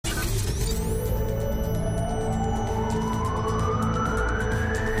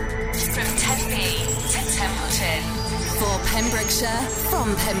Pembrokeshire,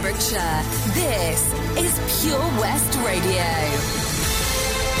 from Pembrokeshire, this is Pure West Radio.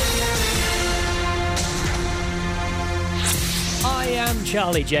 I am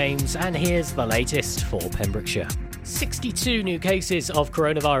Charlie James, and here's the latest for Pembrokeshire. 62 new cases of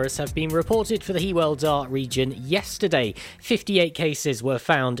coronavirus have been reported for the Hywel Dda region yesterday. 58 cases were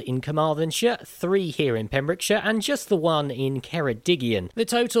found in Carmarthenshire, 3 here in Pembrokeshire, and just the 1 in Ceredigion. The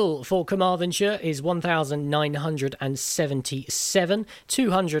total for Carmarthenshire is 1,977,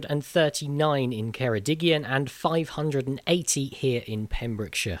 239 in Ceredigion, and 580 here in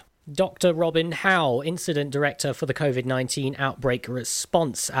Pembrokeshire. Dr. Robin Howe, Incident Director for the COVID-19 Outbreak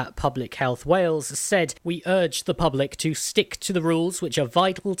Response at Public Health Wales, said, "We urge the public to stick to the rules which are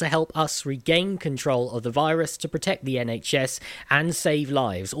vital to help us regain control of the virus, to protect the NHS and save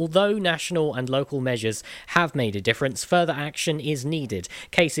lives. Although national and local measures have made a difference, further action is needed.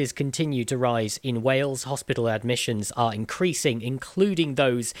 Cases continue to rise in Wales. Hospital admissions are increasing, including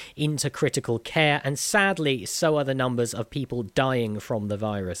those into critical care, and sadly, so are the numbers of people dying from the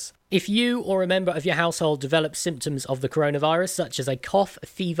virus." If you or a member of your household develops symptoms of the coronavirus, such as a cough,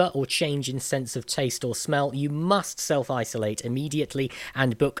 fever, or change in sense of taste or smell, you must self-isolate immediately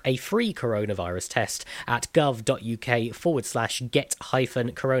and book a free coronavirus test at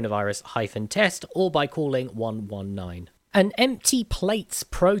gov.uk/get-coronavirus-test or by calling 119. An empty plates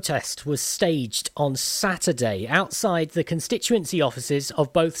protest was staged on Saturday outside the constituency offices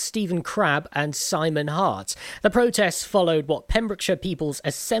of both Stephen Crabb and Simon Hart. The protest followed what Pembrokeshire People's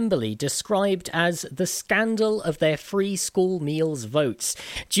Assembly described as the scandal of their free school meals votes.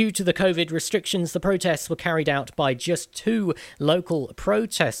 Due to the COVID restrictions, the protests were carried out by just 2 local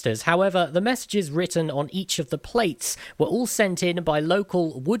protesters. However, the messages written on each of the plates were all sent in by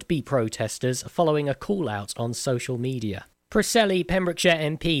local would-be protesters following a call-out on social media. Preseli Pembrokeshire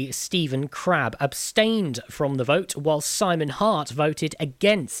MP Stephen Crabb abstained from the vote, while Simon Hart voted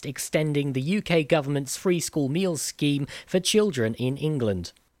against extending the UK government's free school meals scheme for children in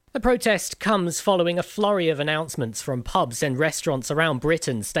England. The protest comes following a flurry of announcements from pubs and restaurants around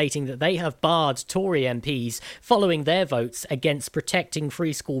Britain stating that they have barred Tory MPs following their votes against protecting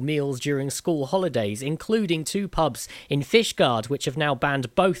free school meals during school holidays, including 2 pubs in Fishguard which have now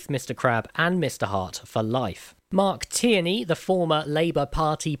banned both Mr Crabb and Mr Hart for life. Mark Tierney, the former Labour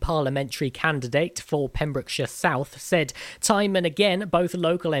Party parliamentary candidate for Pembrokeshire South, said time and again both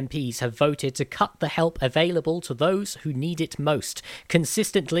local MPs have voted to cut the help available to those who need it most.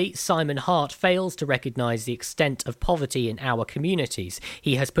 Consistently, Simon Hart fails to recognise the extent of poverty in our communities.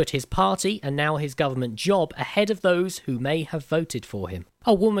 He has put his party and now his government job ahead of those who may have voted for him.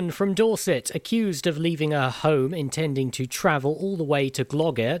 A woman from Dorset accused of leaving her home intending to travel all the way to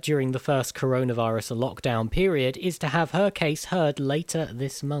Gloucester during the first coronavirus lockdown period is to have her case heard later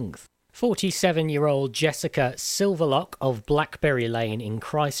this month. 47-year-old Jessica Silverlock of Blackberry Lane in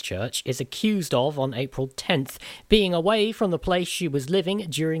Christchurch is accused of, on April 10th, being away from the place she was living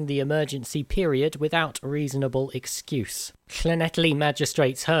during the emergency period without reasonable excuse. Llanelli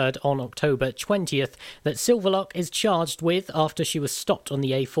magistrates heard on October 20th that Silverlock is charged with, after she was stopped on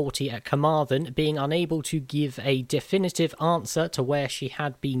the A40 at Carmarthen, being unable to give a definitive answer to where she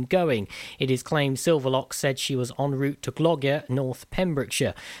had been going. It is claimed Silverlock said she was en route to Gloucester, North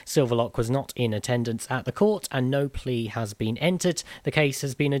Pembrokeshire. Silverlock was not in attendance at the court and no plea has been entered. The case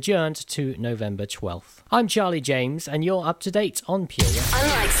has been adjourned to November 12th. I'm Charlie James and you're up to date on Pure West.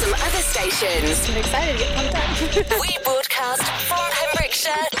 Unlike some other stations, I'm excited to get pumped up. we broadcast from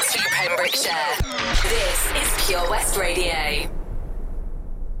Pembrokeshire to Pembrokeshire. This is Pure West Radio.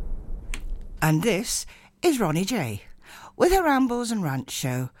 And this is Ronnie J, with her Rambles and Rants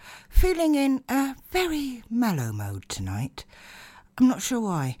show, feeling in a very mellow mode tonight. I'm not sure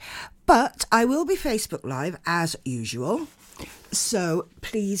why, but I will be Facebook Live as usual, so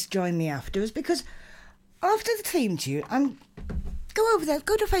please join me afterwards, because after the theme tune, go over there,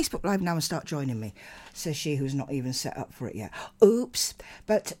 go to Facebook Live now and start joining me, says she who's not even set up for it yet. Oops.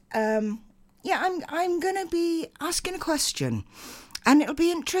 But, yeah, I'm going to be asking a question, and it'll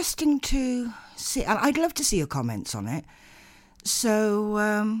be interesting to see. I'd love to see your comments on it.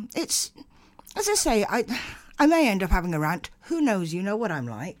 So, it's, as I say, I may end up having a rant. Who knows? You know what I'm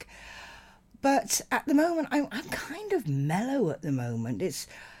like. But at the moment, I'm kind of mellow at the moment. It's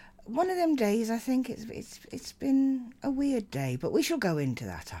one of them days. I think it's been a weird day, but we shall go into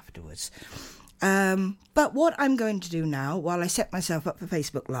that afterwards. But what I'm going to do now, while I set myself up for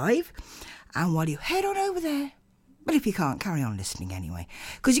Facebook Live, and while you head on over there, but if you can't, carry on listening anyway,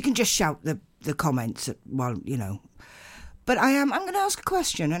 because you can just shout the comments while, you know. But I'm going to ask a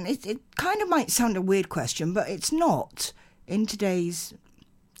question, and it kind of might sound a weird question, but it's not in today's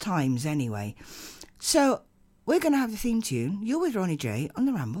times anyway. So we're going to have the theme tune. You're with Ronnie J on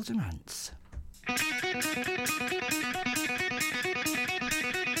the Rambles and Rants.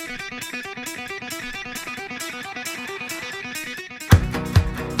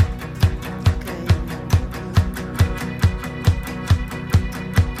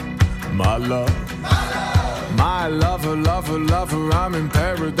 My love, my lover, lover, lover, I'm in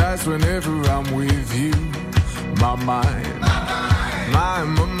paradise whenever I'm with you. My mind, my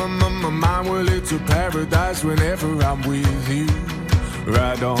mind, well, it's a paradise whenever I'm with you.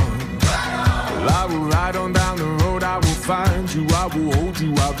 Ride on, well, I will ride on down the road, I will find you, I will hold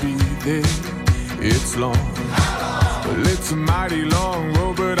you, I'll be there. It's long, well, it's a mighty long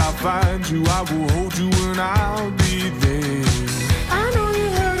road, but I'll find you, I will hold you, and I'll be there. I know you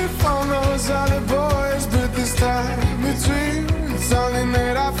heard it from those other boys, but this time it's real, it's something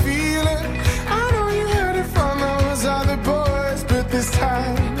that I feel it. I know you heard it from those other boys, but this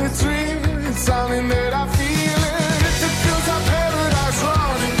time it's real, it's something that I feel it. If it feels like paradise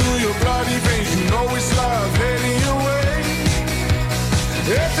running through your bloody veins, you know it's love heading your way.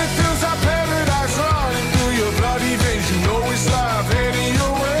 If it feels like paradise running through your bloody veins, you know it's love heading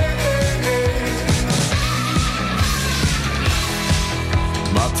your way.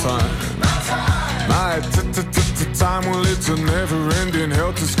 My time, my time, well, it's a never-ending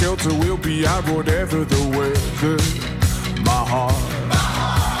helter-skelter. We'll be out whatever the weather. My heart,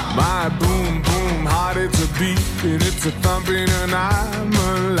 my boom, boom, heart, it's a beating, it's a thumping, and I'm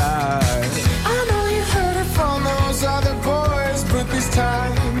alive. I know you heard it from those other boys, but this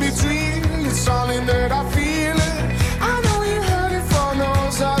time it's real, it's something that I feel it. I know you heard it from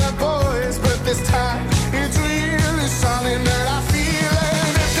those other boys, but this time it's real, it's something that I feel it.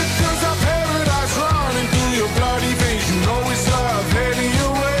 Bloody veins, you know it's love heading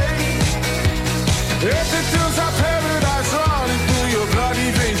your way. If it feels like paradise running through your bloody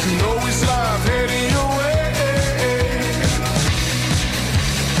veins, you know it's love heading your way.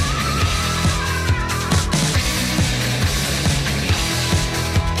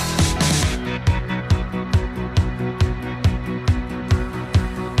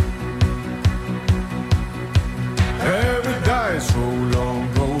 Paradise, roll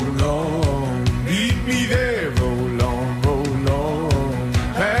on, roll on. Meet me there, roll on, roll on.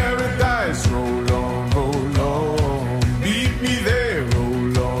 Paradise, roll on, roll on. Meet me there,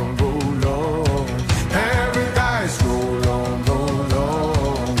 roll on, roll on. Paradise, roll on, roll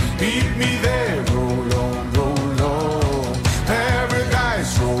on. Meet me there, roll on, roll on.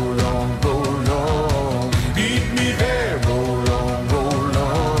 Paradise, roll on, roll on. Meet me there, roll on, roll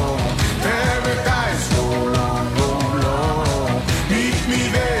on. Paradise, roll on, roll on. Meet me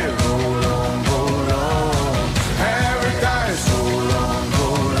there, roll on, roll on. Paradise, roll on,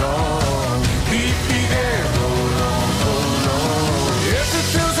 roll on. Meet me there, roll on, roll on. If it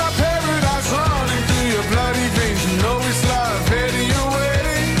feels like paradise running through your bloody veins, you know it's love heading your way.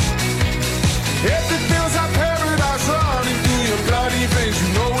 If it feels like paradise running through your bloody veins, you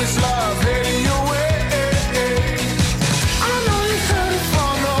know it's love heading your way. I know you heard it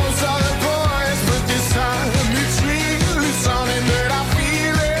from those other boys, but this time it's real, it's something that I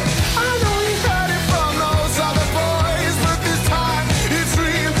feel it. I know you heard it from those other boys, but this time it's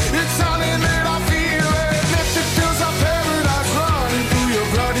real, it's something that I feel it. If it feels like paradise running through your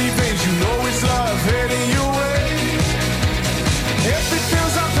bloody veins, you know it's love heading your way. If it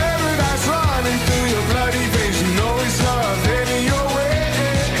feels like paradise running through your bloody veins, you know it's love heading your way.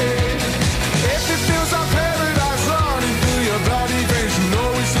 If it feels like paradise running through your bloody veins, you know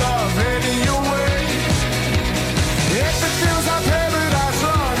it's love heading your way. If it feels like paradise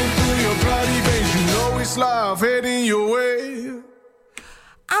running through your bloody veins, you know it's love heading your way.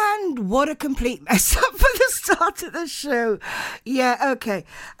 And what a complete mess up for the start of the show. Yeah, okay.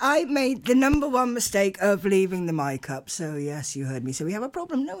 I made the number one mistake of leaving the mic up. So, yes, you heard me. So we have a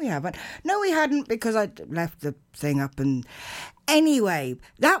problem. No, we haven't. No, we hadn't, because I left the thing up. And anyway,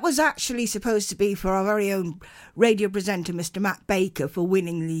 that was actually supposed to be for our very own radio presenter, Mr. Matt Baker, for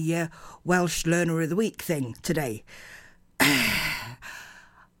winning the Welsh Learner of the Week thing today.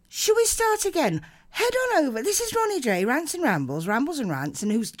 Should we start again? Head on over. This is Ronnie J, Rants and Rambles, Rambles and Rants,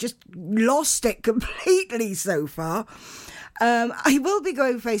 and who's just lost it completely so far. I will be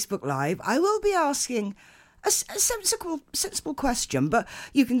going Facebook Live. I will be asking a sensible question, but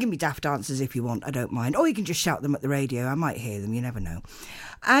you can give me daft answers if you want. I don't mind. Or you can just shout them at the radio. I might hear them. You never know.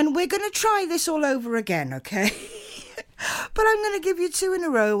 And we're going to try this all over again, okay? But I'm going to give you two in a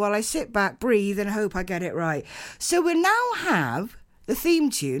row while I sit back, breathe, and hope I get it right. So we now have the theme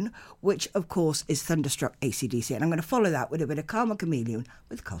tune, which of course is Thunderstruck AC/DC, and I'm going to follow that with a bit of Karma Chameleon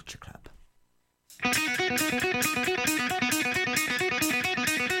with Culture Club.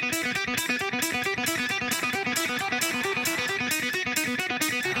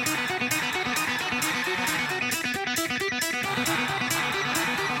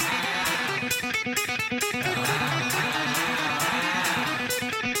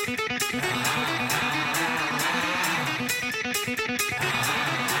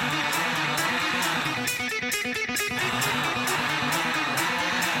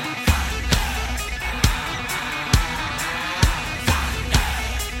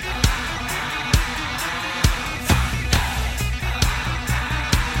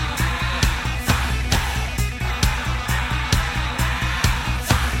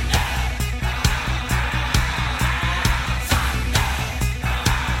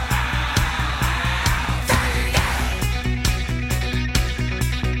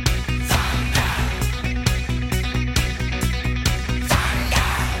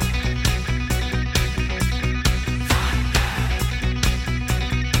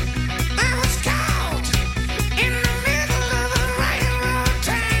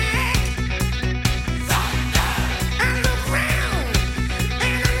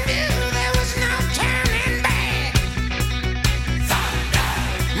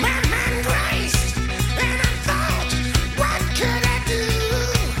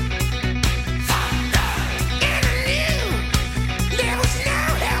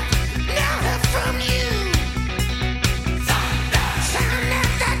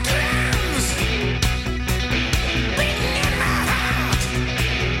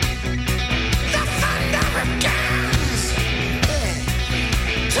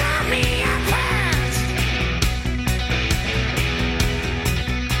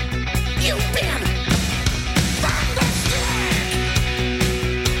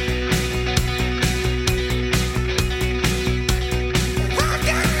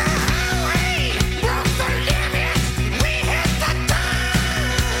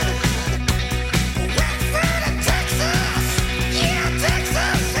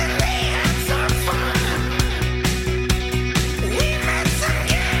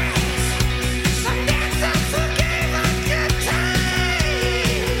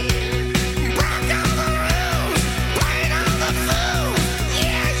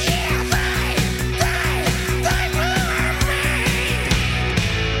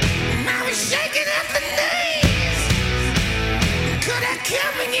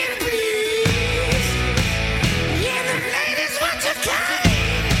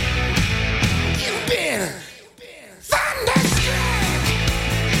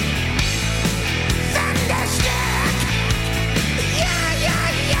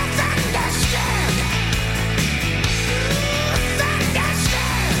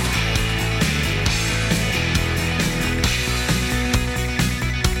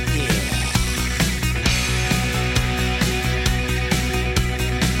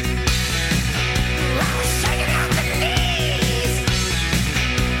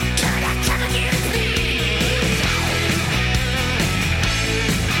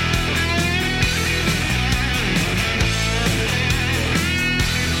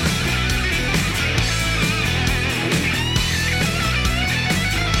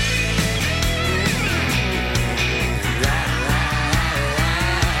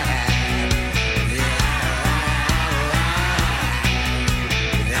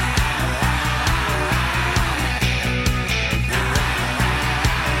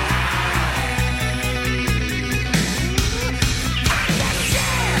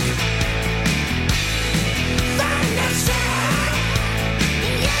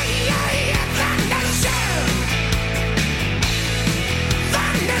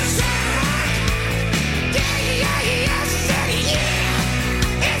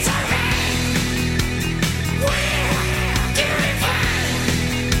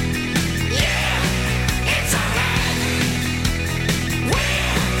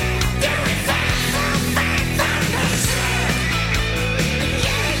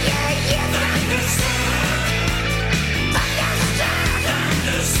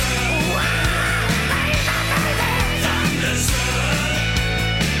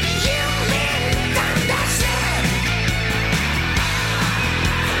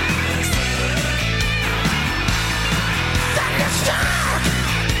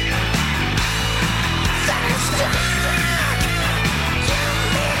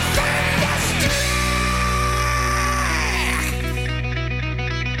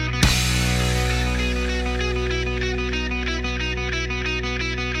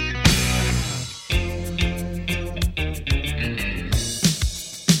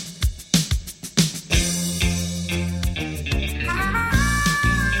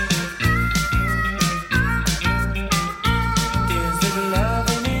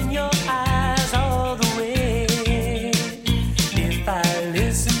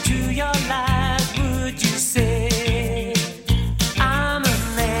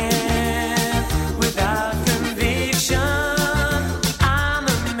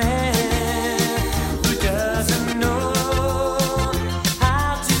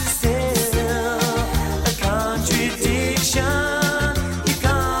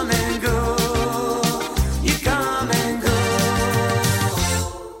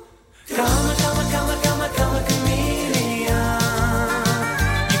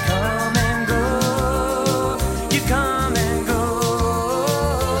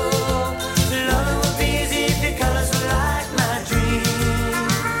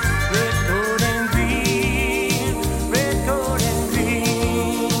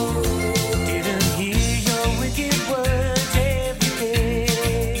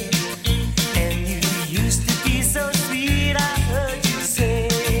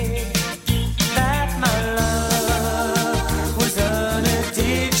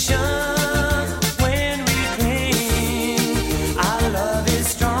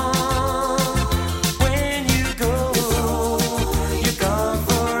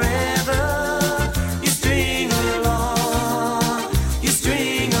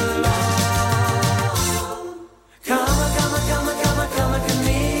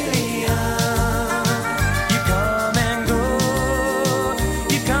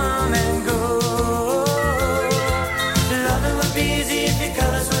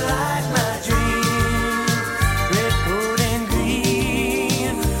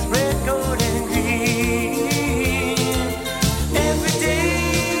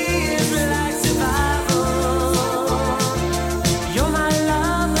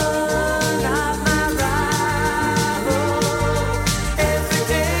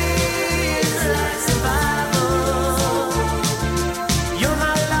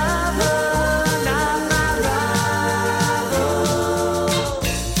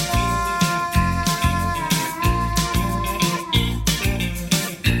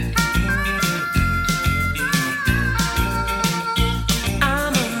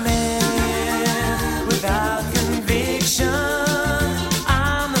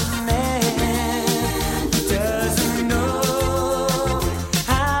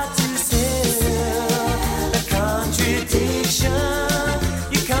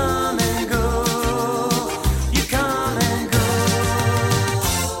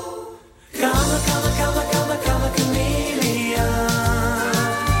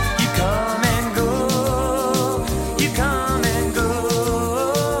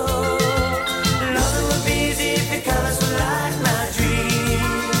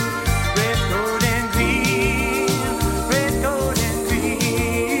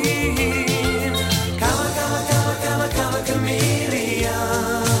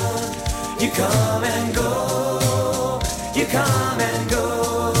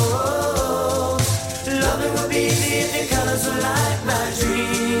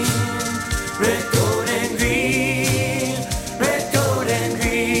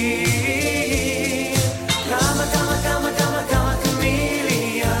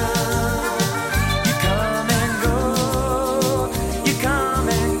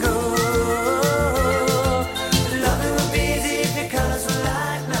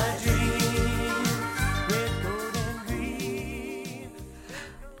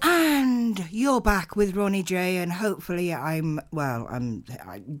 back with Ronnie J, and hopefully I'm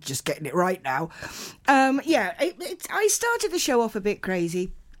just getting it right now. I started the show off a bit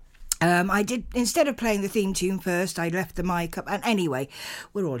crazy. I did, instead of playing the theme tune first, I left the mic up. And anyway,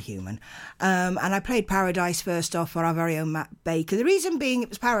 we're all human. And I played Paradise first off for our very own Matt Baker. The reason being it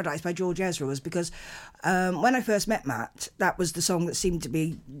was Paradise by George Ezra was because when I first met Matt, that was the song that seemed to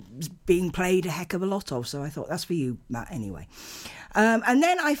be being played a heck of a lot of. So I thought, that's for you, Matt, anyway. And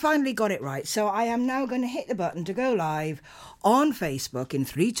then I finally got it right. So I am now going to hit the button to go live on Facebook in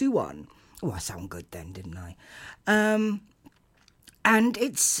 3, 2, 1. Oh, I sound good then, didn't I? And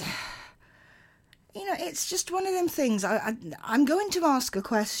it's, it's just one of them things. I'm going to ask a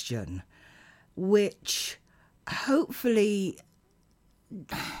question which hopefully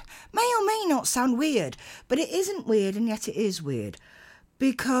may or may not sound weird, but it isn't weird, and yet it is weird.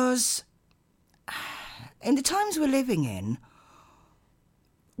 Because in the times we're living in,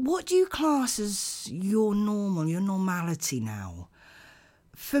 what do you class as your normal, your normality now?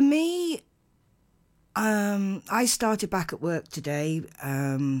 For me, I started back at work today.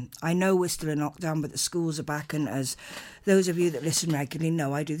 I know we're still in lockdown, but the schools are back. And as those of you that listen regularly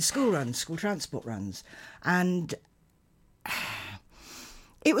know, I do the school transport runs. And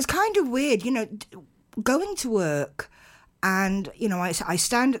it was kind of weird, going to work and, I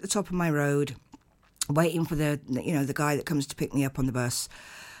stand at the top of my road waiting for the guy that comes to pick me up on the bus.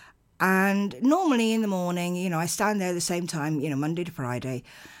 And normally in the morning, I stand there at the same time, Monday to Friday.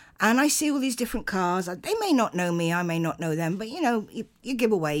 And I see all these different cars. They may not know me, I may not know them, but, you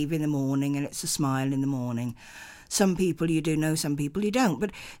give a wave in the morning and it's a smile in the morning. Some people you do know, some people you don't.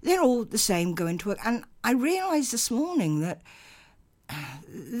 But they're all the same going to work. And I realised this morning that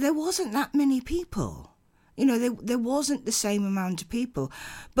there wasn't that many people. There wasn't the same amount of people.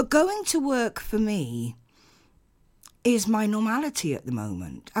 But going to work for me is my normality at the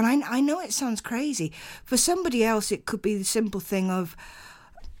moment. And I know it sounds crazy. For somebody else, it could be the simple thing of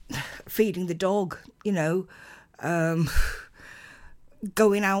feeding the dog,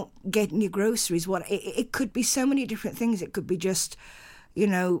 going out, getting your groceries. It could be so many different things. It could be just,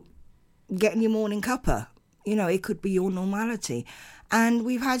 getting your morning cuppa. It could be your normality. And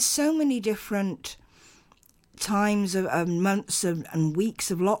we've had so many different times of months and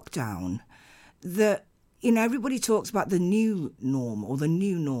weeks of lockdown that, everybody talks about the new normal or the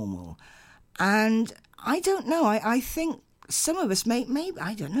new normal. And I don't know. I think some of us maybe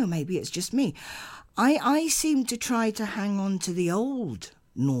I don't know, maybe it's just me. I seem to try to hang on to the old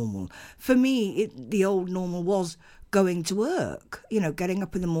normal. For me, the old normal was going to work, getting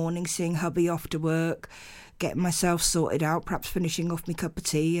up in the morning, seeing hubby off to work, getting myself sorted out, perhaps finishing off my cup of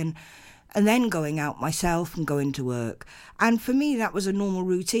tea and then going out myself and going to work. And for me, that was a normal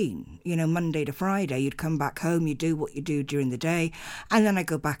routine. Monday to Friday, you'd come back home, you do what you do during the day, and then I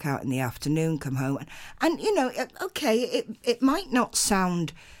go back out in the afternoon, come home. And okay, it might not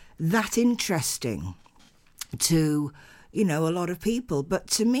sound that interesting to, a lot of people, but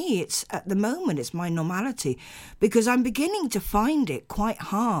to me, at the moment, it's my normality, because I'm beginning to find it quite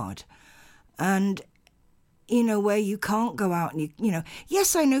hard. And where you can't go out and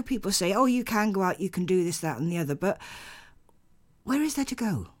yes, I know people say, oh, you can go out, you can do this, that and the other, but where is there to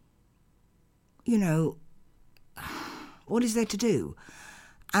go? What is there to do?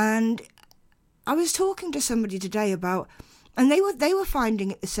 And I was talking to somebody today about, and they were finding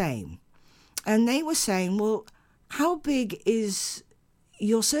it the same. And they were saying, well, how big is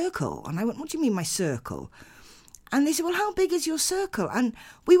your circle? And I went, what do you mean my circle? And they said, well, how big is your circle? And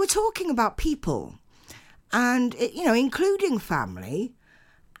we were talking about people. And, including family.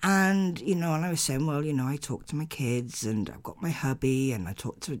 And, and I was saying, well, I talk to my kids and I've got my hubby and I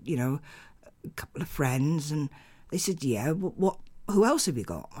talk to, a couple of friends. And they said, yeah, who else have you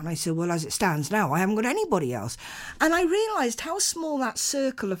got? And I said, well, as it stands now, I haven't got anybody else. And I realised how small that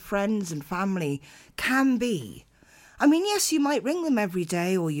circle of friends and family can be. I mean, yes, you might ring them every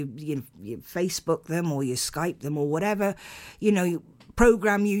day or you Facebook them or you Skype them or whatever,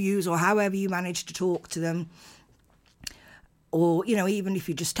 program you use or however you manage to talk to them, or even if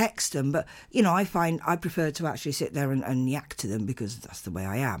you just text them. But I find I prefer to actually sit there and yak to them because that's the way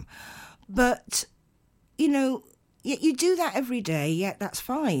I am. But you do that every day, yeah, that's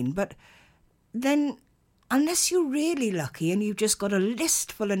fine. But then unless you're really lucky and you've just got a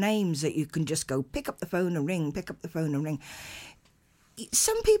list full of names that you can just go pick up the phone and ring,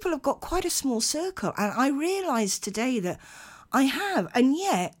 some people have got quite a small circle. And I realised today that I have. And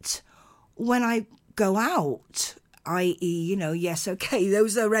yet, when I go out, i.e., yes, okay,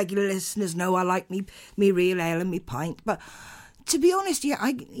 those are regular listeners know I like me real ale and me pint. But to be honest, yeah,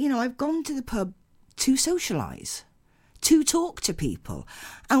 I've gone to the pub to socialise, to talk to people.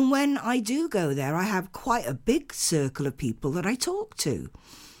 And when I do go there, I have quite a big circle of people that I talk to.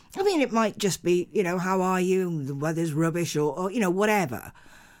 I mean, it might just be, you know, how are you? The weather's rubbish or you know, whatever.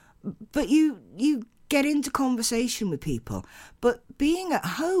 But you get into conversation with people. But being at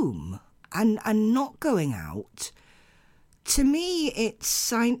home and not going out, to me,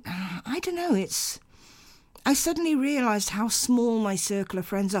 it's, I don't know, I suddenly realised how small my circle of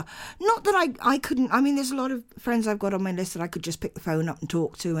friends are. Not that I couldn't, I mean, there's a lot of friends I've got on my list that I could just pick the phone up and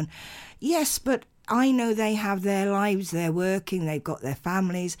talk to. And yes, but I know they have their lives, they're working, they've got their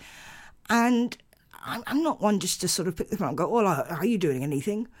families. And I'm not one just to sort of pick the phone and go, well, are you doing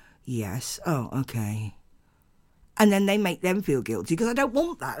anything? Yes. Oh, okay. And then they make them feel guilty because I don't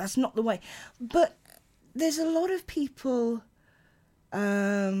want that. That's not the way. But there's a lot of people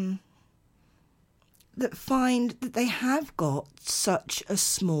that find that they have got such a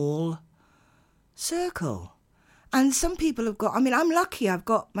small circle. And some people have got, I mean, I'm lucky. I've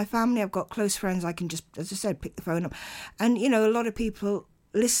got my family, I've got close friends. I can just, as I said, pick the phone up. And, you know, a lot of people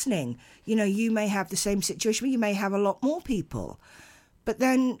listening, you know, you may have the same situation, but you may have a lot more people. But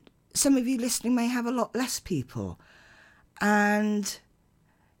then some of you listening may have a lot less people. And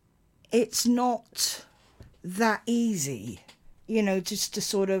it's not that easy, you know, just to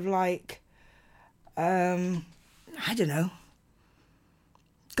sort of like, I don't know,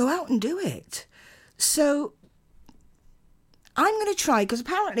 go out and do it. So I'm going to try, because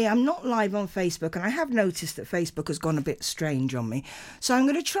apparently I'm not live on Facebook, and I have noticed that Facebook has gone a bit strange on me. So I'm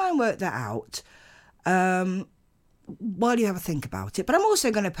going to try and work that out while you have a think about it. But I'm also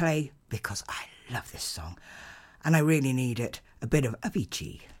going to play, because I love this song, and I really need it, a bit of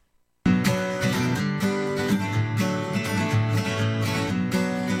Avicii.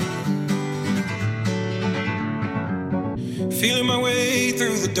 Feeling my way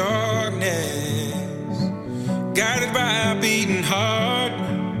through the darkness, guided by a beating heart.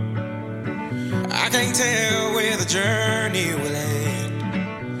 I can't tell where the journey will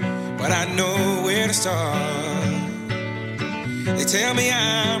end, but I know where to start. They tell me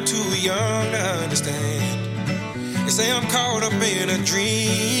I'm too young to understand. They say I'm caught up in a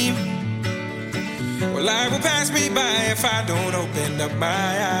dream. Well, life will pass me by if I don't open up my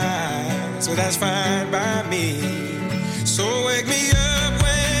eyes. So that's fine by me. So wake me up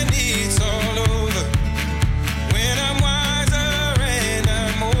when it's all over, when I'm wiser and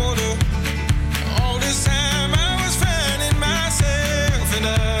I'm older. All this time I was finding myself and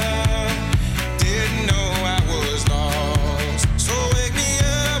I didn't know I was lost. So wake me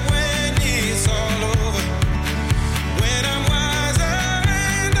up when it's all over, when I'm wiser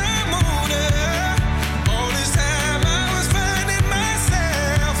and I'm older. All this time I was finding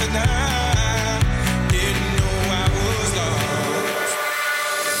myself and I didn't know I was lost.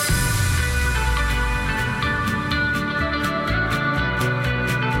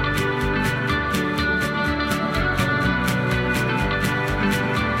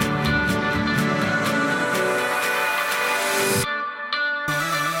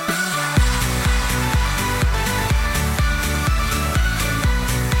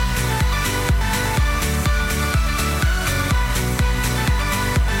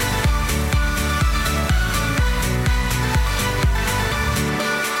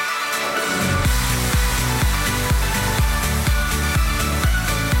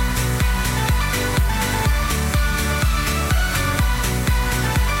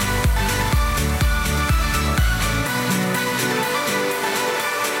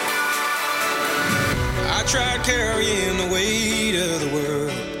 I tried carrying the weight of the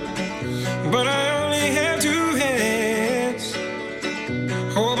world, but I only have two hands.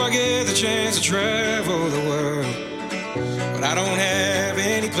 Hope I get the chance to travel the world, but I don't have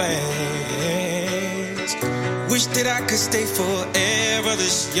any plans. Wish that I could stay forever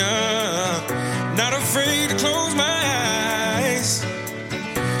this young, not afraid to close my eyes.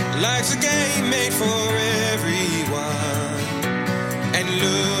 Life's a game made for everyone, and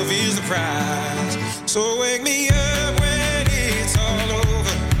love is the prize. So wake me up when it's all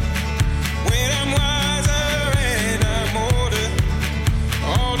over, when I'm wiser and I'm older.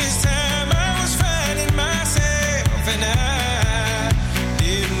 All this time I was finding myself and I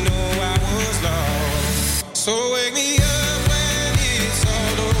didn't know I was lost. So wake me up when it's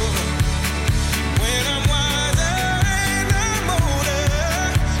all over, when I'm wiser and I'm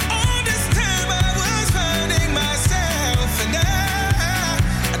older. All this time I was finding myself and I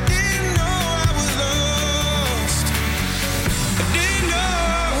didn't know I was lost.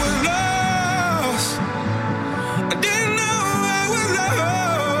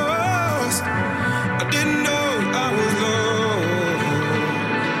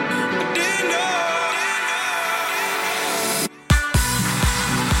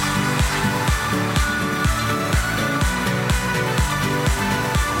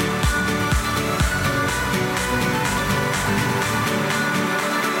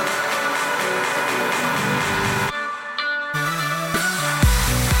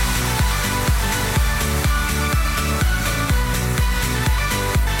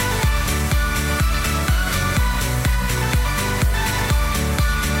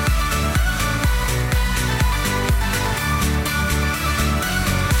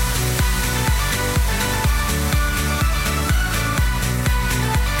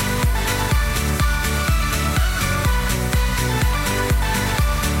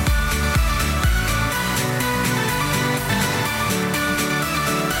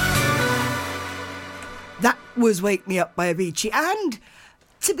 was Wake Me Up by Avicii. And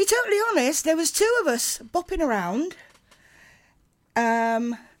to be totally honest, there was two of us bopping around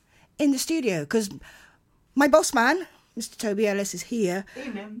in the studio because my boss man, Mr. Toby Ellis, is here.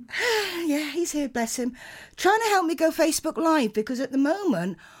 Evening. Yeah, he's here, bless him. Trying to help me go Facebook Live because at the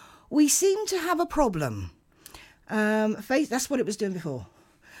moment we seem to have a problem. That's what it was doing before.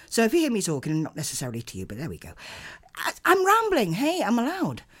 So if you hear me talking, not necessarily to you, but there we go. I'm rambling. Hey, I'm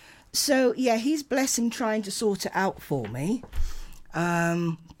allowed. So, yeah, he's, bless him, trying to sort it out for me.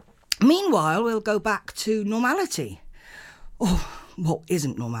 Meanwhile, we'll go back to normality. Oh, what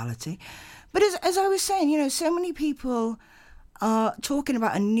isn't normality? But as I was saying, you know, so many people are talking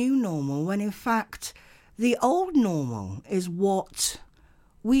about a new normal when, in fact, the old normal is what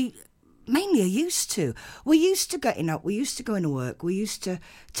we mainly are used to. We're used to getting up, we're used to going to work, we're used to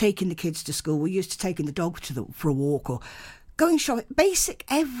taking the kids to school, we're used to taking the dog for a walk or going shopping. Basic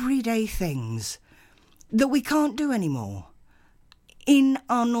everyday things that we can't do anymore in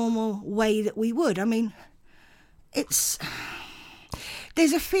our normal way that we would. I mean, there's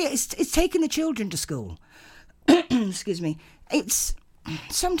a fear. It's taking the children to school. Excuse me.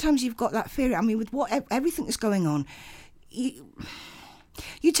 Sometimes you've got that fear. I mean, with everything that's going on,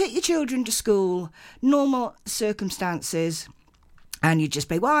 you take your children to school, normal circumstances, and you just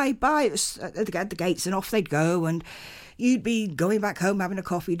say, bye, at the gates, and off they'd go, and you'd be going back home, having a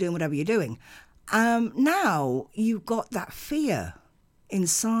coffee, doing whatever you're doing. Now you've got that fear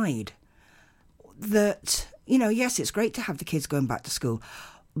inside that, you know, yes, it's great to have the kids going back to school,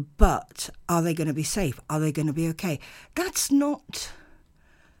 but are they going to be safe? Are they going to be okay? That's not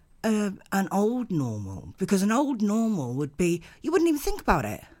an old normal, because an old normal would be, you wouldn't even think about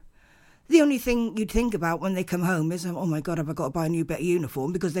it. The only thing you'd think about when they come home is, oh my God, have I got to buy a new better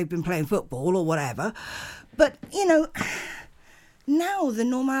uniform because they've been playing football or whatever. But, you know, now the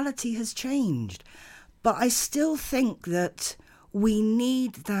normality has changed. But I still think that we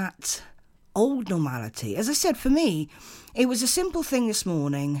need that old normality. As I said, for me, it was a simple thing this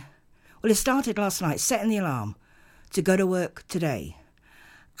morning. Well, it started last night, setting the alarm to go to work today.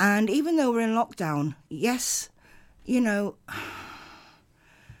 And even though we're in lockdown, yes, you know,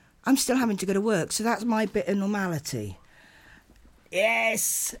 I'm still having to go to work. So that's my bit of normality.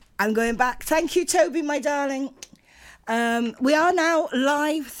 Yes, I'm going back. Thank you, Toby, my darling. We are now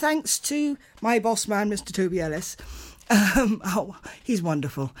live, thanks to my boss man, Mr. Toby Ellis. Oh, he's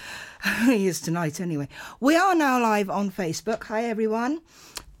wonderful. He is tonight anyway. We are now live on Facebook. Hi, everyone.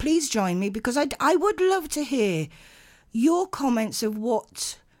 Please join me because I would love to hear your comments of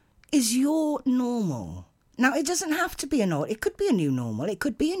what is your normal. Now, it doesn't have to be a normal. It could be a new normal. It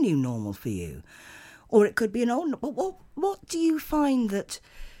could be a new normal for you. Or it could be an old... But what do you find that...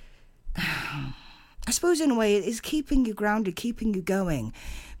 I suppose in a way it is keeping you grounded, keeping you going.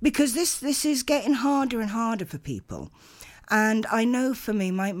 Because this is getting harder and harder for people. And I know for me,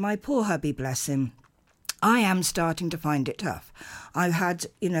 my poor hubby, bless him, I am starting to find it tough. I've had,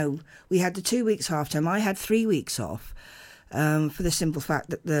 you know, we had the 2 weeks half term. I had 3 weeks off. For the simple fact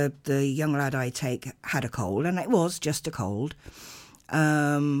that the young lad I take had a cold, and it was just a cold.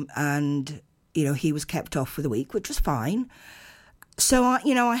 And, you know, he was kept off for the week, which was fine. So,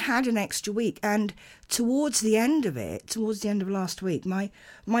 I had an extra week. And towards the end of last week,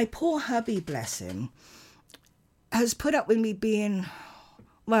 my poor hubby, bless him, has put up with me being,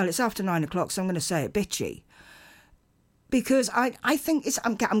 well, it's after 9 o'clock, so I'm going to say it, bitchy. Because I think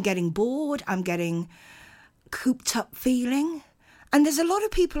I'm getting bored, I'm getting cooped up feeling, and there's a lot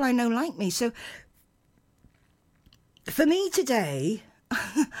of people I know like me. So for me today,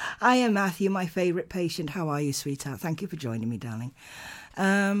 I am Matthew, my favourite patient. How are you, sweetheart? Thank you for joining me, darling.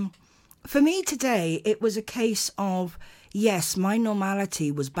 For me today, it was a case of, yes, my normality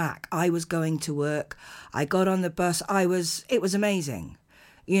was back. I was going to work. I got on the bus. It was amazing.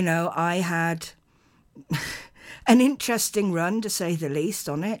 You know, I had an interesting run, to say the least,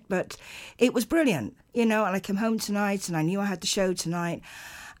 on it, but it was brilliant. You know, and I came home tonight and I knew I had the show tonight.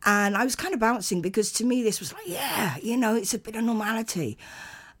 And I was kind of bouncing because to me this was like, yeah, you know, it's a bit of normality.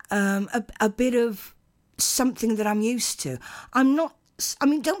 A bit of something that I'm used to.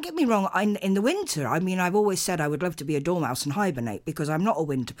 Don't get me wrong, in the winter, I've always said I would love to be a dormouse and hibernate because I'm not a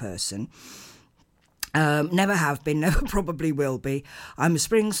winter person. Never have been, never probably will be. I'm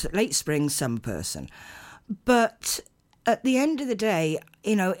a late spring, summer person. But at the end of the day,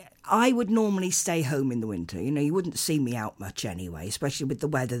 you know, I would normally stay home in the winter. You know, you wouldn't see me out much anyway, especially with the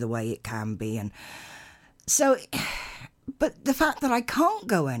weather the way it can be. And so, but the fact that I can't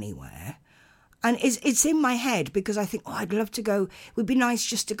go anywhere, and it's in my head because I think, I'd love to go. It would be nice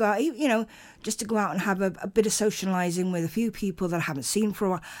just to go out, you know, just to go out and have a bit of socialising with a few people that I haven't seen for a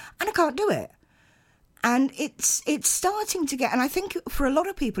while. And I can't do it. And it's starting to get, and I think for a lot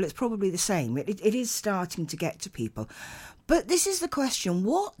of people it's probably the same. It is starting to get to people. But this is the question: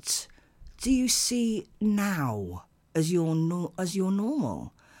 what do you see now as your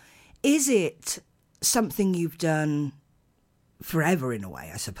normal? Is it something you've done forever in a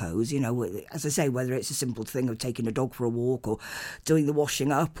way, I suppose? As I say, whether it's a simple thing of taking a dog for a walk or doing the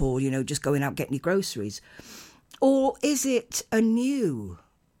washing up or, just going out getting your groceries. Or is it a new,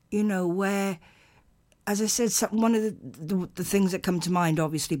 where, as I said, one of the things that come to mind,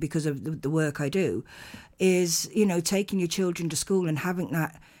 obviously, because of the work I do, is, taking your children to school and having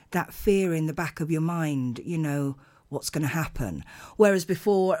that fear in the back of your mind, what's going to happen. Whereas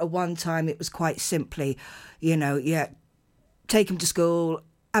before, at one time, it was quite simply, take them to school,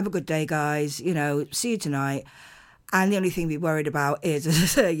 have a good day, guys, see you tonight. And the only thing we're worried about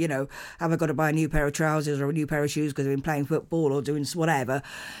is, have I got to buy a new pair of trousers or a new pair of shoes because I've been playing football or doing whatever.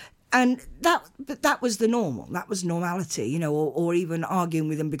 And that was the normal. That was normality, or even arguing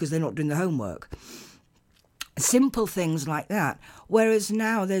with them because they're not doing the homework. Simple things like that. Whereas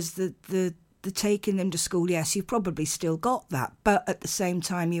now there's the taking them to school. Yes, you've probably still got that. But at the same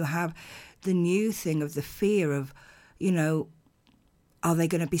time, you have the new thing of the fear of, are they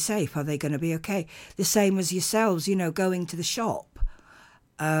going to be safe? Are they going to be okay? The same as yourselves, going to the shop.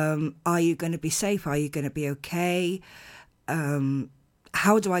 Are you going to be safe? Are you going to be okay?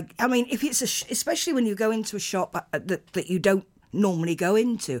 How do I mean, if it's especially when you go into a shop that you don't normally go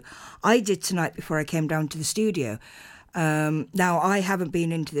into. I did tonight before I came down to the studio. Now, I haven't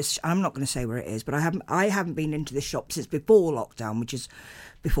been into this, I'm not going to say where it is, but I haven't been into this shop since before lockdown, which is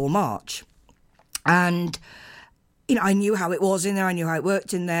before March. And I knew how it was in there, I knew how it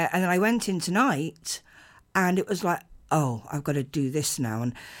worked in there, and then I went in tonight, and it was like, oh, I've got to do this now.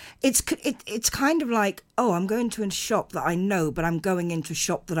 And it's kind of like, oh, I'm going to a shop that I know, but I'm going into a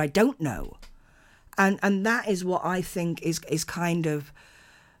shop that I don't know. And that is what I think is kind of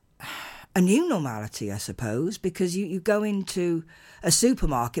a new normality, I suppose, because you go into a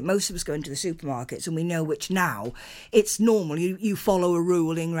supermarket, most of us go into the supermarkets, and we know which now, it's normal. You follow a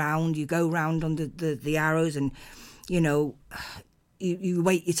ruling round, you go round on the arrows, and, you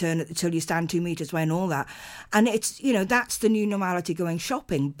wait your turn until you stand 2 metres away and all that. And it's, that's the new normality going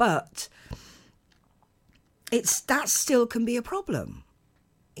shopping. But that still can be a problem.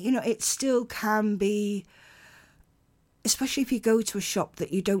 It still can be, especially if you go to a shop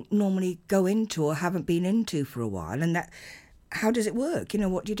that you don't normally go into or haven't been into for a while. And how does it work?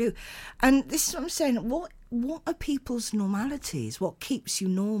 What do you do? And this is what I'm saying. What are people's normalities? What keeps you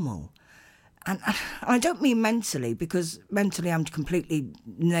normal? And I don't mean mentally, because mentally I'm completely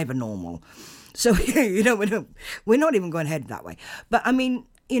never normal. So, we're not even going ahead that way. But I mean,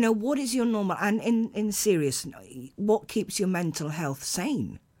 what is your normal? And in serious, what keeps your mental health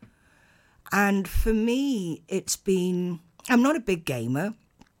sane? And for me, it's been, I'm not a big gamer.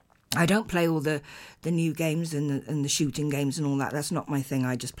 I don't play all the new games and the shooting games and all that. That's not my thing.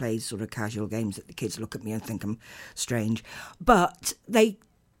 I just play sort of casual games that the kids look at me and think I'm strange. But they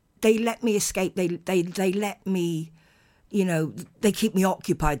let me escape. They let me, they keep me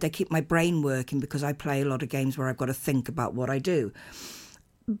occupied. They keep my brain working, because I play a lot of games where I've got to think about what I do.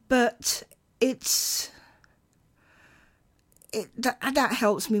 But that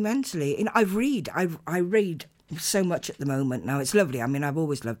helps me mentally. I read so much at the moment now. It's lovely. I mean, I've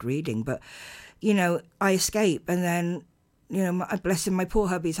always loved reading, but, I escape, and then, bless him, my poor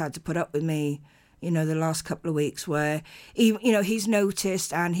hubby's had to put up with me, the last couple of weeks, where, he's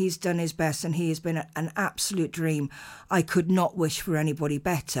noticed and he's done his best, and he has been an absolute dream. I could not wish for anybody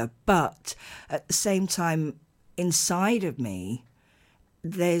better. But at the same time, inside of me,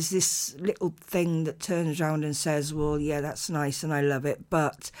 there's this little thing that turns around and says, well, yeah, that's nice and I love it,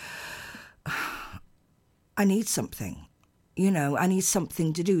 but I need something, I need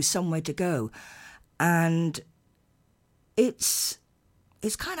something to do, somewhere to go. And it's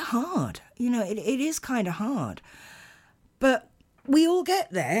kind of hard, it is kind of hard. But we all get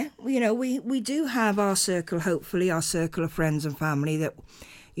there, we do have our circle, hopefully, our circle of friends and family that,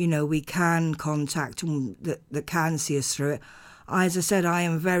 we can contact and that can see us through it. As I said, I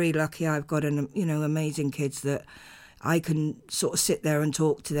am very lucky. I've got amazing kids that I can sort of sit there and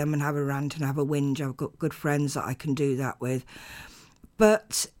talk to them and have a rant and have a whinge. I've got good friends that I can do that with.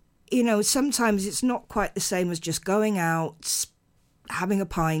 But, sometimes it's not quite the same as just going out, having a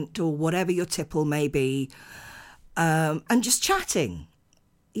pint or whatever your tipple may be, and just chatting,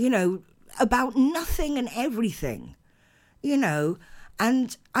 about nothing and everything,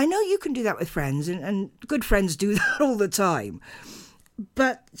 And I know you can do that with friends, and good friends do that all the time.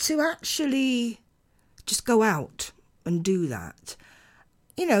 But to actually just go out and do that,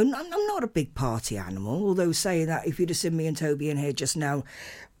 you know, I'm not a big party animal, although saying that, if you'd have seen me and Toby in here just now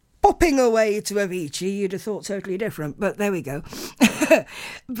popping away to Avicii, you'd have thought totally different, but there we go.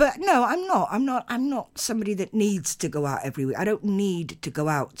 But no, I'm not somebody that needs to go out every week. I don't need to go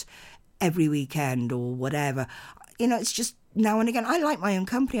out every weekend or whatever. You know, it's just now and again. I like my own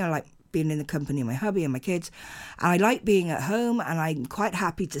company. I like being in the company of my hubby and my kids. And I like being at home, and I'm quite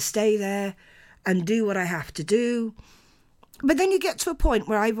happy to stay there and do what I have to do. But then you get to a point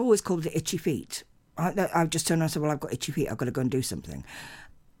where I've always called it itchy feet. I've just turned around and said, well, I've got itchy feet. I've got to go and do something.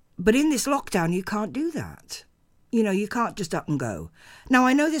 But in this lockdown, you can't do that. You know, you can't just up and go. Now,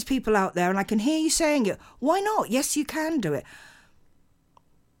 I know there's people out there, and I can hear you saying it. Why not? Yes, you can do it.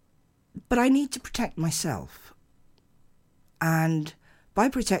 But I need to protect myself. And by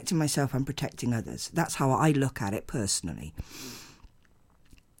protecting myself, I'm protecting others. That's how I look at it personally.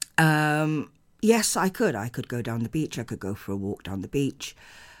 Yes, I could. I could go down the beach. I could go for a walk down the beach.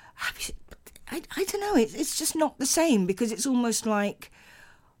 I don't know. It's just not the same, because it's almost like,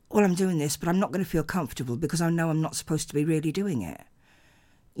 well, I'm doing this, but I'm not going to feel comfortable because I know I'm not supposed to be really doing it.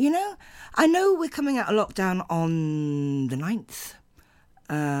 You know? I know we're coming out of lockdown on the 9th.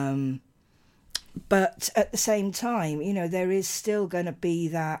 But at the same time, you know, there is still going to be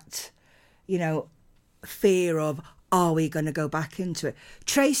that, you know, fear of, are we going to go back into it?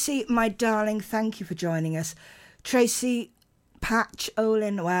 Tracy, my darling, thank you for joining us. Tracy, Patch,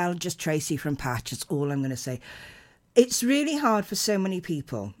 Olin, well, just Tracy from Patch, that's all I'm going to say. It's really hard for so many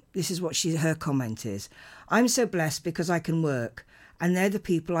people. This is what her comment is. I'm so blessed because I can work, and they're the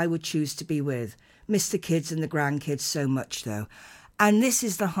people I would choose to be with. Miss the kids and the grandkids so much, though. And this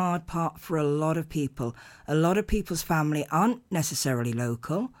is the hard part for a lot of people. A lot of people's family aren't necessarily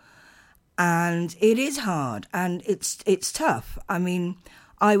local, and it is hard, and it's tough. I mean,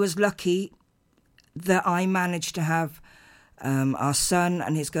 I was lucky that I managed to have our son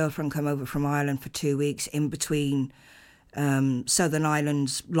and his girlfriend come over from Ireland for 2 weeks in between Southern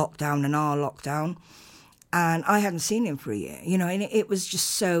Ireland's lockdown and our lockdown. And I hadn't seen him for a year, you know, and it was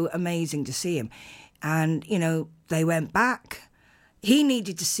just so amazing to see him. And, you know, they went back. He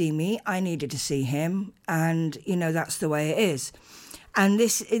needed to see me. I needed to see him. And, you know, that's the way it is. And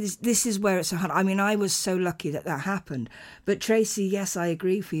this is where it's hard. I mean, I was so lucky that happened. But Tracy, yes, I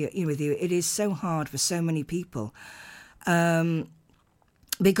agree with you. It is so hard for so many people.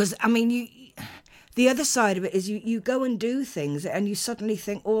 Because, I mean, the other side of it is you go and do things and you suddenly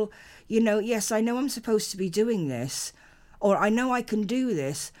think, well, you know, yes, I know I'm supposed to be doing this, or I know I can do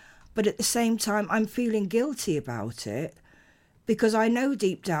this, but at the same time, I'm feeling guilty about it because I know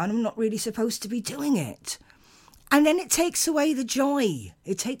deep down I'm not really supposed to be doing it. And then it takes away the joy,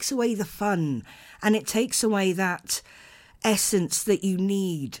 it takes away the fun, and it takes away that essence that you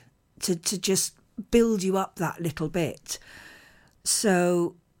need to just build you up that little bit.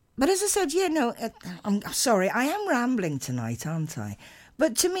 So, but as I said, yeah, no, I'm sorry, I am rambling tonight, aren't I?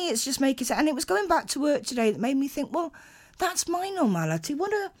 But to me, it's just making sense. And it was going back to work today that made me think, well, that's my normality.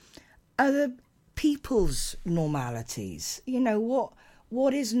 What are other people's normalities? You know,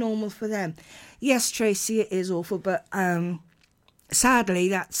 what is normal for them? Yes, Tracy, it is awful, but sadly,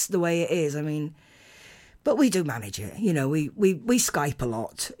 that's the way it is. I mean, but we do manage it. You know, we Skype a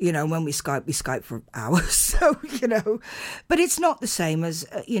lot. You know, when we Skype for hours. So, you know, but it's not the same as,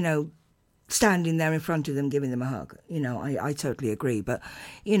 you know, standing there in front of them, giving them a hug. You know, I totally agree. But,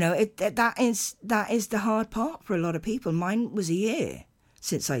 you know, that is the hard part for a lot of people. Mine was a year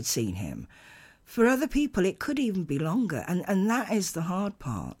since I'd seen him. For other people, it could even be longer. And that is the hard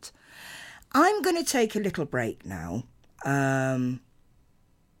part. I'm going to take a little break now. And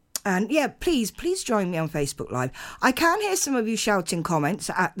yeah, please join me on Facebook Live. I can hear some of you shouting comments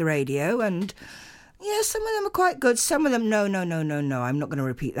at the radio, and yeah, some of them are quite good. Some of them, no, I'm not going to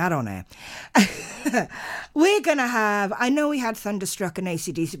repeat that on air. We're going to have, I know we had Thunderstruck and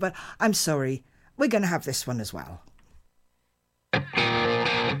AC/DC, but I'm sorry, we're going to have this one as well.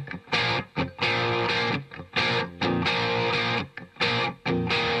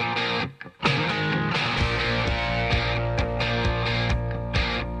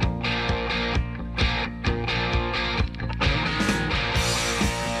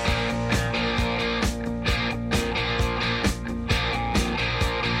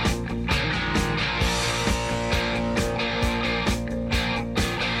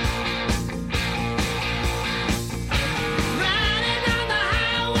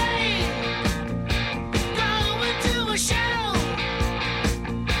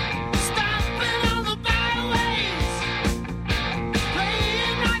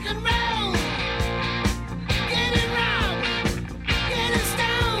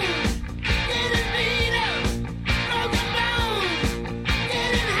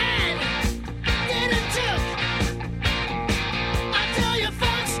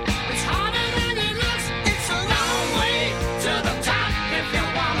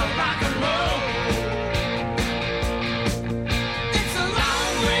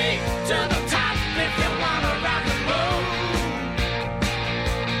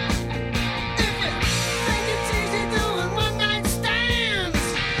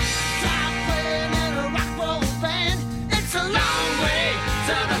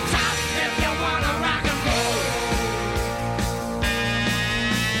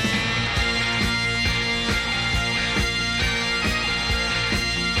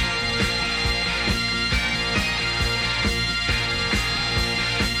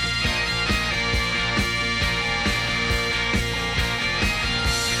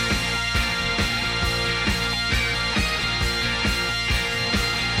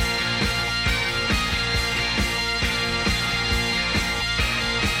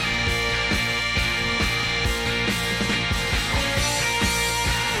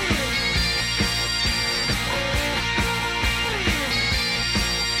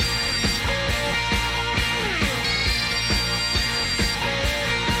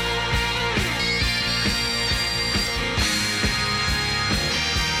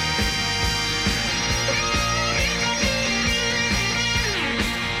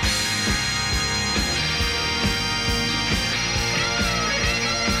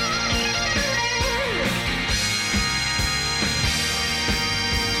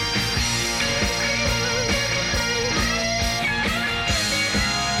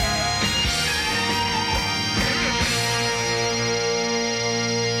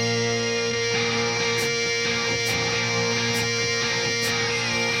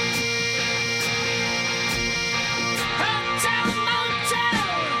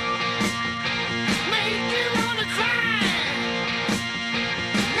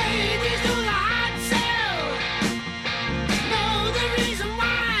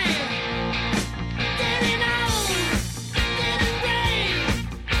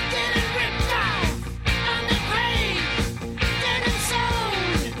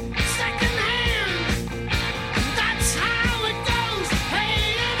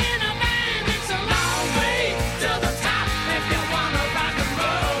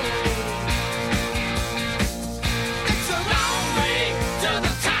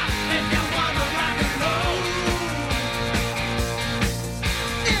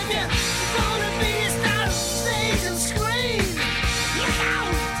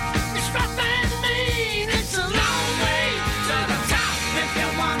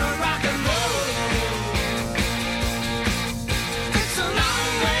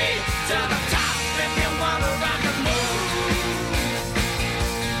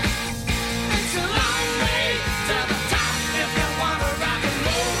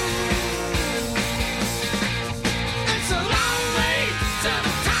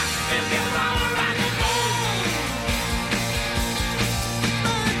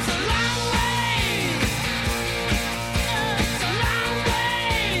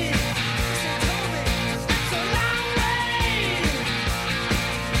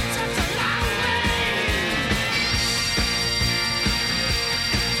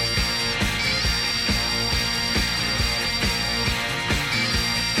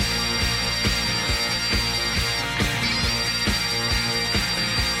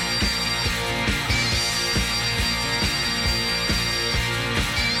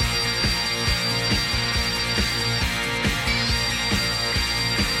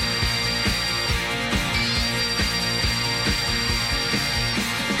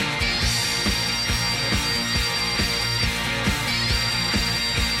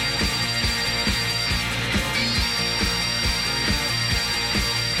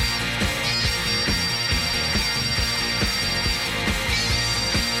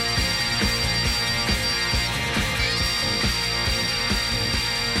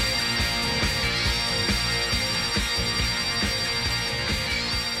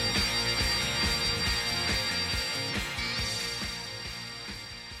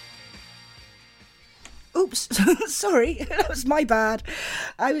 Oops, sorry, that was my bad.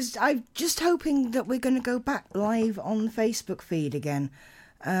 I'm just hoping that we're going to go back live on the Facebook feed again.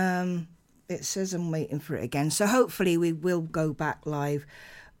 It says I'm waiting for it again, so hopefully we will go back live.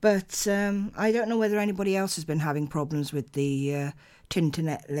 But I don't know whether anybody else has been having problems with the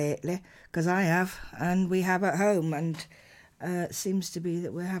Tinternet lately, because I have, and we have at home, and it seems to be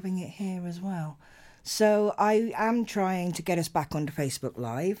that we're having it here as well. So I am trying to get us back onto Facebook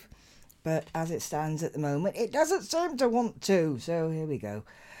Live, but as it stands at the moment, it doesn't seem to want to. So here we go.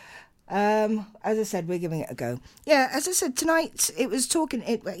 As I said, we're giving it a go. Yeah, as I said, tonight it was talking.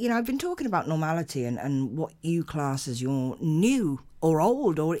 I've been talking about normality and what you class as your new or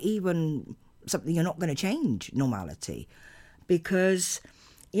old or even something you're not going to change normality, because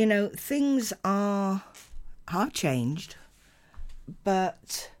things are changed,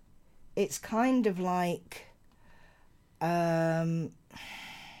 but it's kind of like,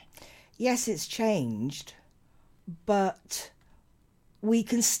 yes, it's changed, but we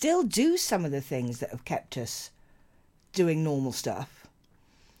can still do some of the things that have kept us doing normal stuff.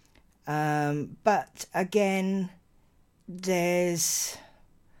 But again, there's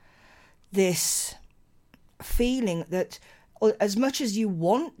this feeling that as much as you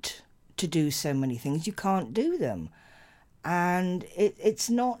want to do so many things, you can't do them. And it's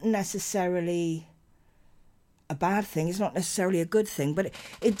not necessarily a bad thing. It's not necessarily a good thing, but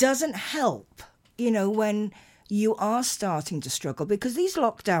it doesn't help, when you are starting to struggle, because these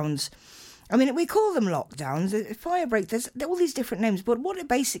lockdowns, we call them lockdowns, fire break, there's all these different names, but what it's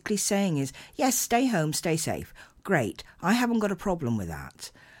basically saying is, yes, stay home, stay safe. Great. I haven't got a problem with that.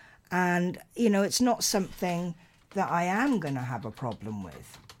 And, it's not something that I am going to have a problem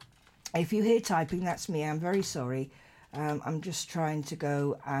with. If you hear typing, that's me. I'm very sorry. I'm just trying to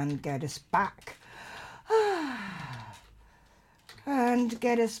go and get us back. And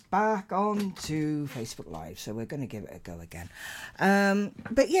get us back onto Facebook Live. So we're going to give it a go again.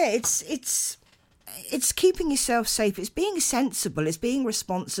 But yeah, it's keeping yourself safe. It's being sensible. It's being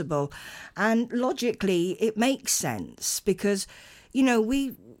responsible. And logically, it makes sense because,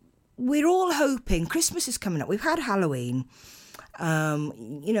 we're all hoping Christmas is coming up. We've had Halloween.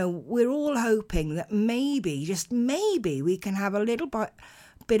 We're all hoping that maybe, just maybe, we can have a little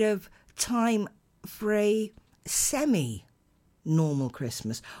bit of time for a semi-normal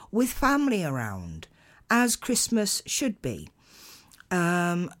Christmas with family around, as Christmas should be.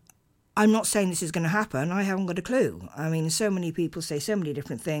 I'm not saying this is going to happen. I haven't got a clue. So many people say so many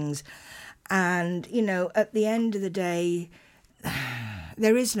different things. And, at the end of the day,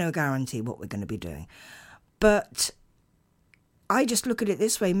 there is no guarantee what we're going to be doing. But I just look at it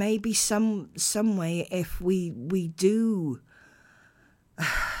this way. Maybe some way, if we do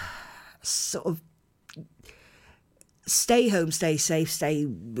sort of stay home, stay safe, stay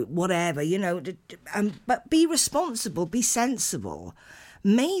whatever, but be responsible, be sensible,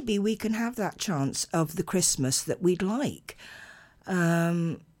 maybe we can have that chance of the Christmas that we'd like.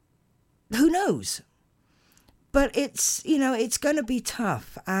 Who knows? But it's going to be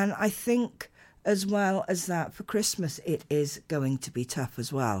tough. And I think as well as that, for Christmas, it is going to be tough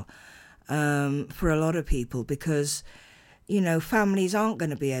as well, for a lot of people, because, families aren't going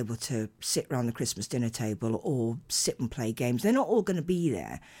to be able to sit around the Christmas dinner table or sit and play games. They're not all going to be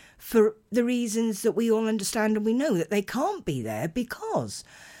there for the reasons that we all understand, and we know that they can't be there because,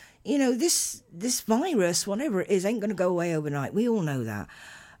 this virus, whatever it is, ain't going to go away overnight. We all know that.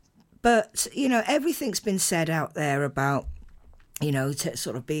 But, everything's been said out there about,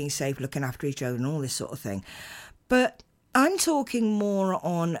 sort of being safe, looking after each other and all this sort of thing. But I'm talking more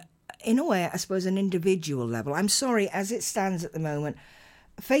on, in a way, I suppose, an individual level. I'm sorry, as it stands at the moment,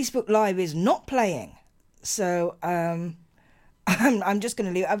 Facebook Live is not playing. So I'm just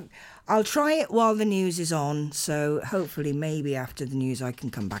going to leave. I'll try it while the news is on. So hopefully maybe after the news I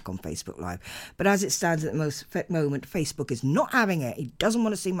can come back on Facebook Live. But as it stands at the moment, Facebook is not having it. He doesn't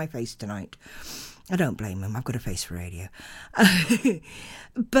want to see my face tonight. I don't blame him. I've got a face for radio.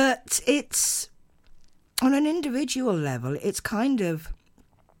 But it's, on an individual level, it's kind of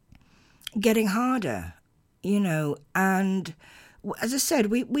getting harder, and as I said,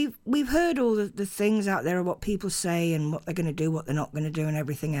 we've heard all the things out there of what people say and what they're going to do, what they're not going to do and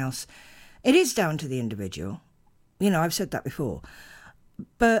everything else. It is down to the individual. I've said that before.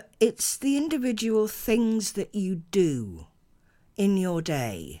 But it's the individual things that you do in your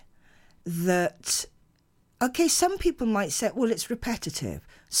day that, okay, some people might say, well, it's repetitive.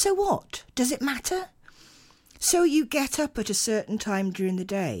 So what? Does it matter? So you get up at a certain time during the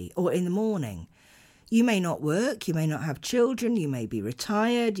day or in the morning. You may not work, you may not have children, you may be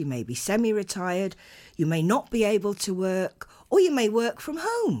retired, you may be semi-retired, you may not be able to work, or you may work from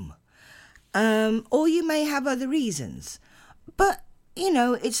home. Or you may have other reasons. But, you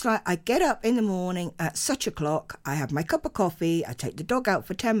know, it's like I get up in the morning at such a clock, I have my cup of coffee, I take the dog out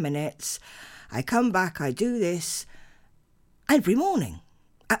for 10 minutes, I come back, I do this every morning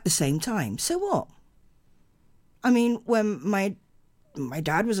at the same time. So what? I mean, when my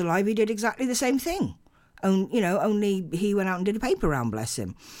dad was alive, he did exactly the same thing. Only he went out and did a paper round, bless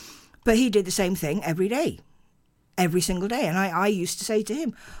him. But he did the same thing every day. Every single day. And I used to say to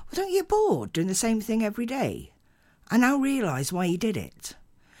him, well, don't you get bored doing the same thing every day? I now realise why he did it.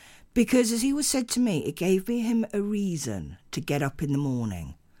 Because as he was said to me, it gave him a reason to get up in the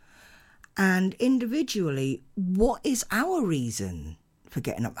morning. And individually, what is our reason for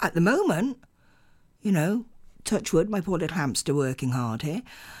getting up? At the moment, you know, touch wood, my poor little hamster working hard here.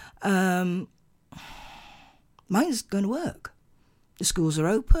 Mine's going to work. The schools are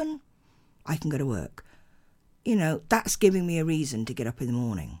open. I can go to work. You know, that's giving me a reason to get up in the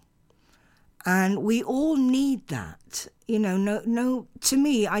morning. And we all need that. You know, no. To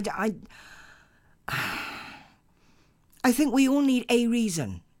me, I think we all need a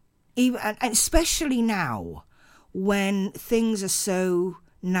reason. Even, and especially now, when things are so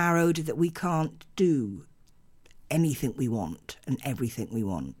narrowed that we can't do anything we want and everything we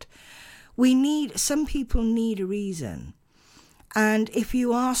want. Some people need a reason. And if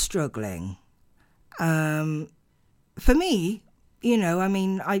you are struggling, for me, you know, I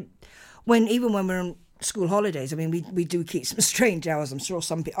mean, even when we're on school holidays, I mean, we do keep some strange hours. I'm sure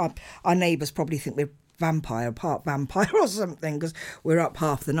some people, our neighbours probably think we're part vampire or something, because we're up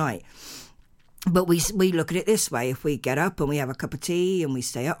half the night. But we look at it this way: if we get up and we have a cup of tea and we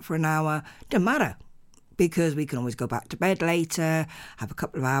stay up for an hour, doesn't matter, because we can always go back to bed later, have a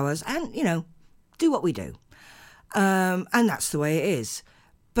couple of hours, and, you know, do what we do. And that's the way it is.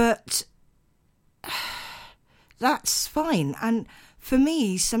 But that's fine. And for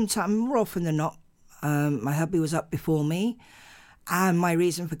me, sometimes, more often than not, my hubby was up before me. And my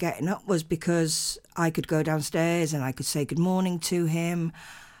reason for getting up was because I could go downstairs and I could say good morning to him.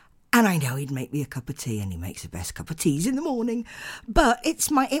 And I know he'd make me a cup of tea, and he makes the best cup of teas in the morning. But it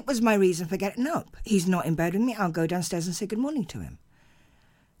was my reason for getting up. He's not in bed with me. I'll go downstairs and say good morning to him.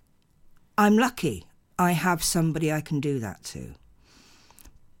 I'm lucky. I have somebody I can do that to.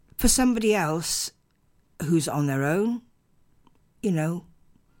 For somebody else who's on their own, you know,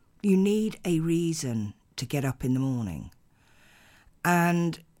 you need a reason to get up in the morning.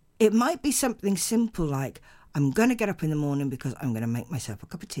 And it might be something simple like, I'm going to get up in the morning because I'm going to make myself a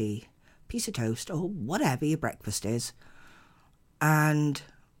cup of tea, piece of toast, or whatever your breakfast is. And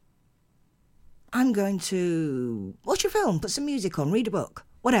I'm going to watch a film, put some music on, read a book,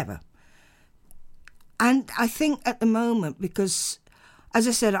 whatever. And I think at the moment, because, as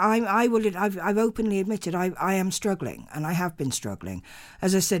I said, I've openly admitted I am struggling, and I have been struggling.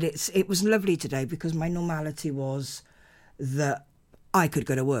 As I said, it was lovely today because my normality was that I could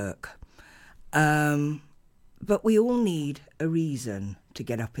go to work. But we all need a reason to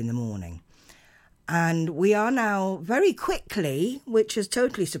get up in the morning. And we are now very quickly, which has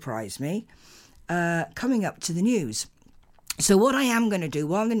totally surprised me, coming up to the news. So what I am going to do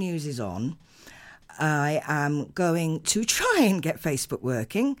while the news is on, I am going to try and get Facebook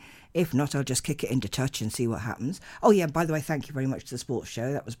working. If not, I'll just kick it into touch and see what happens. Oh, yeah, by the way, thank you very much to the sports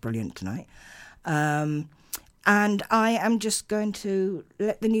show. That was brilliant tonight. And I am just going to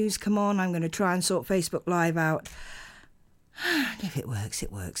let the news come on. I'm going to try and sort Facebook Live out. If it works,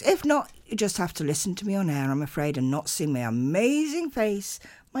 it works. If not, you just have to listen to me on air, I'm afraid, and not see my amazing face,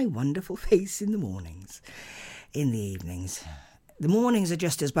 my wonderful face in the mornings. In the evenings. The mornings are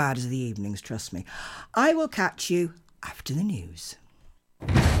just as bad as the evenings, trust me. I will catch you after the news.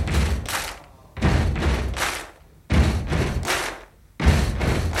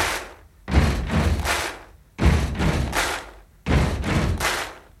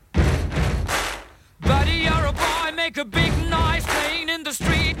 Buddy, you're a boy, make a big noise playing in the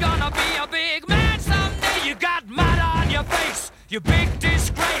street. Gonna be a big man someday. You got mud on your face, you big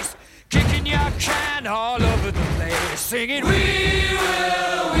disgrace. Kicking your can all over the place, singing, we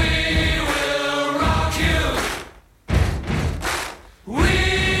will rock you. We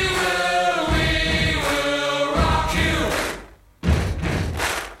will rock you.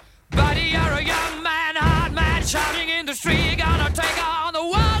 Buddy, you're a young man, hard man, shouting in the street. You're gonna take on the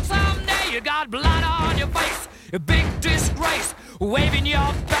world someday. You got blood on your face, a big disgrace, waving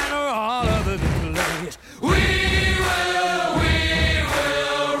your banner all over the place. We will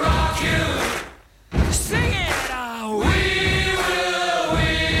rock you. Sing it out. We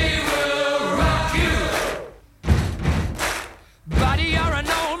will rock you. Buddy, you're an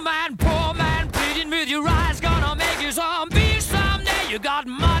old man, poor man, pleading with your eyes, gonna make you zombie someday. You got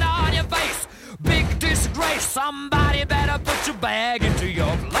mud on your face, disgrace. Somebody better put your bag into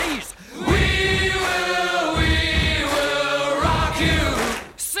your place. We will rock you.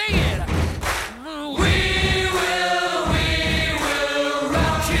 Sing it. We will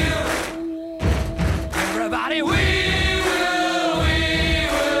rock you. Everybody, we will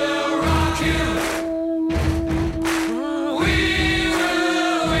rock you. We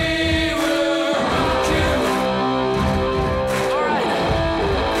will rock you. All right.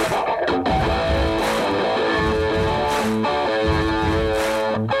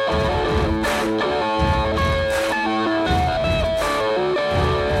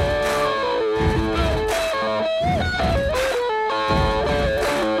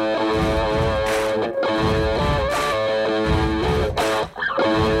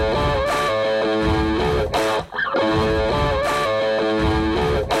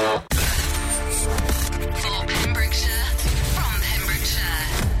 For Pembrokeshire, from Pembrokeshire,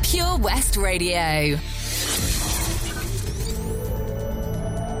 Pure West Radio.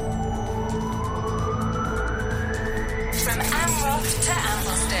 From Amroth to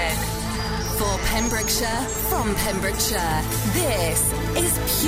Ambleston. For Pembrokeshire, from Pembrokeshire, this is Pure